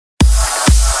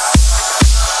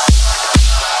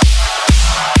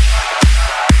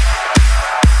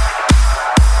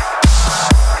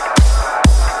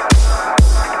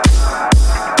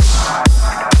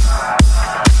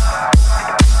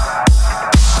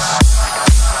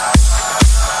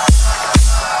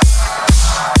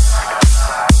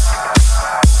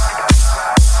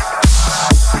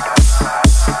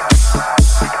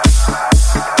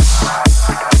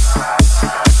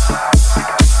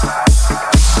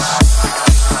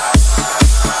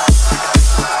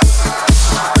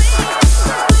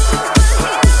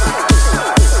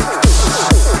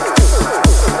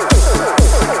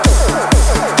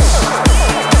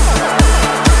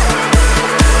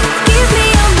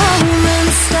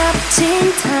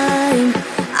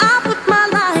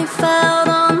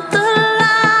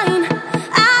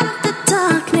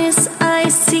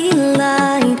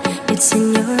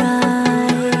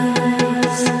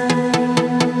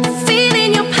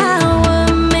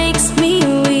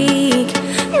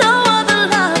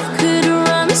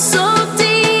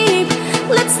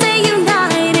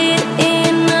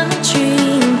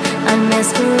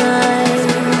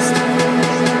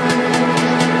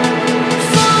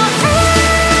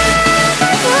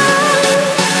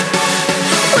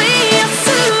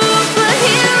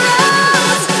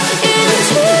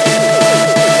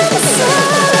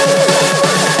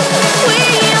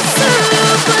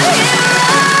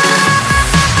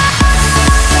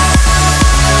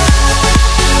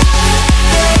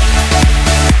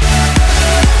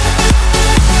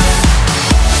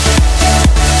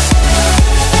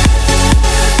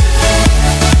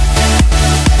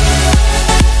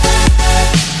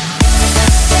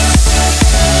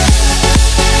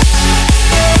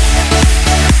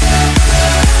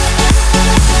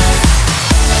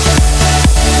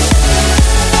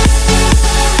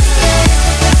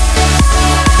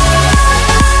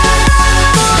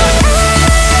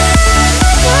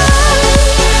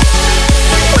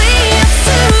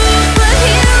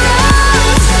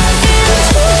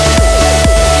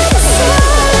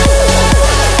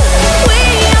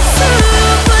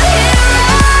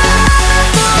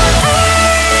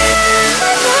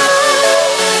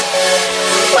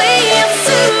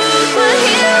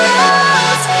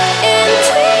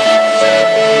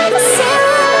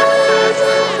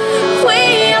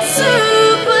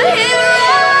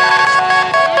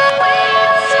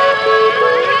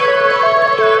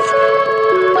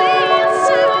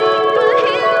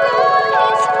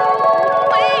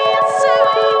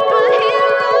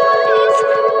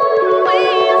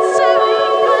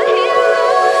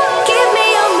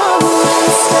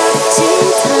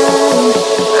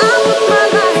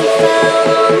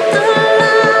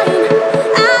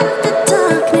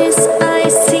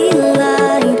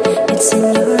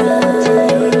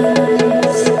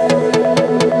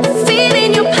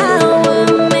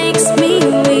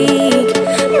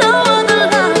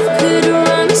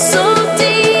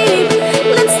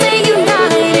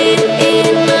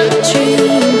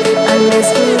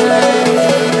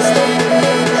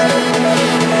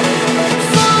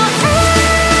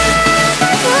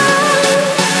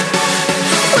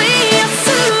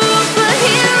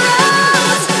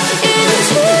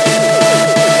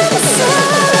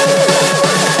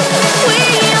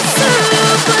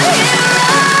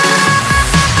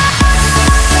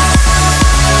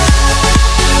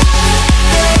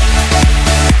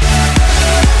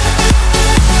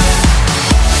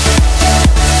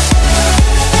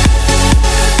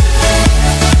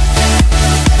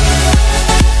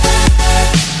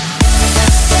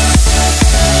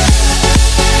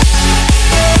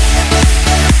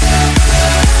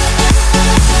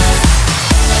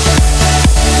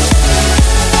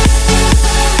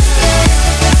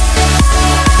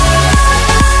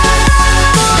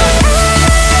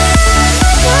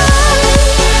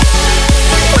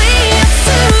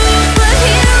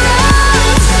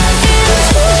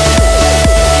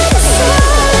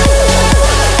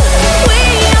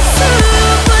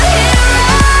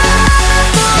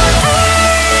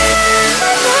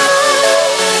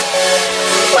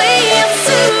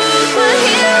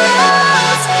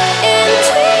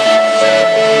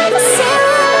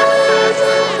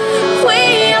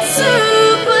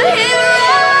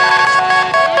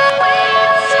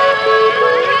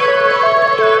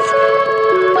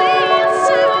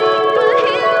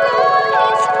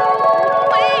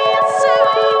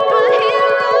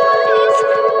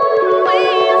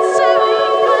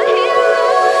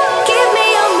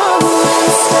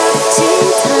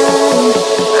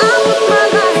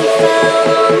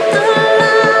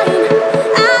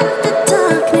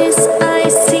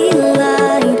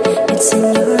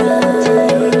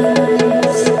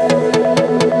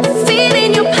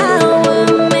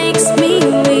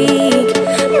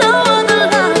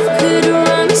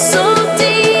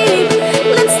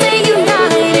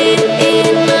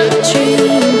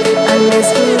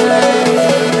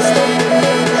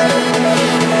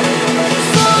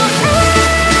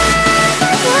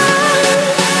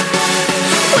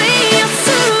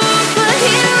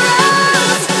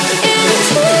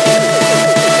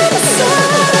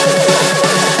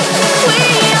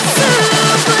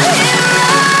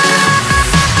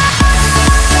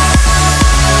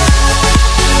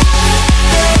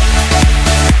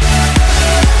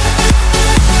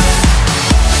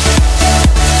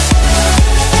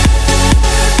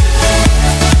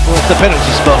the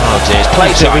penalty spot. Oh dear, his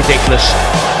plays are ridiculous.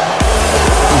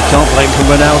 You can't blame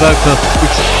from Ronaldo for...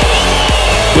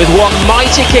 With one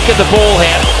mighty kick at the ball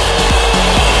here.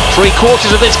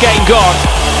 3/4 of this game gone.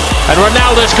 And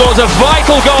Ronaldo scores a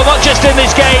vital goal, not just in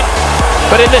this game,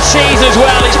 but in the season as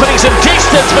well. He's putting some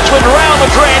distance between Real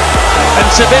Madrid and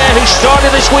Sevilla, who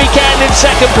started this weekend in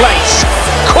second place.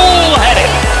 Cool-headed.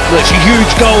 That's a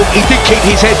huge goal. He did keep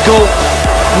his head cool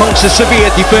amongst the Sevilla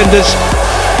defenders.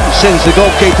 He sends the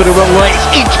goalkeeper the wrong way. It's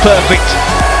inch perfect.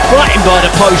 Right in by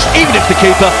the post, even if the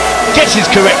keeper guesses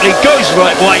correctly, goes the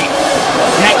right way.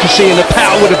 The accuracy and the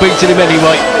power would have beaten him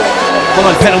anyway.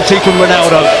 Fine penalty from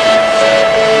Ronaldo.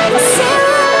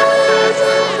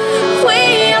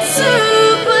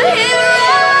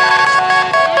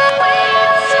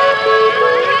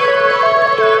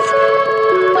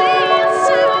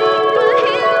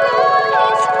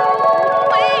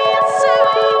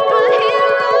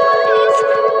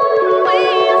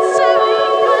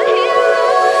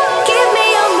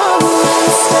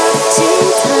 In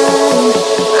time,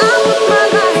 I put my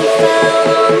life out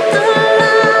on the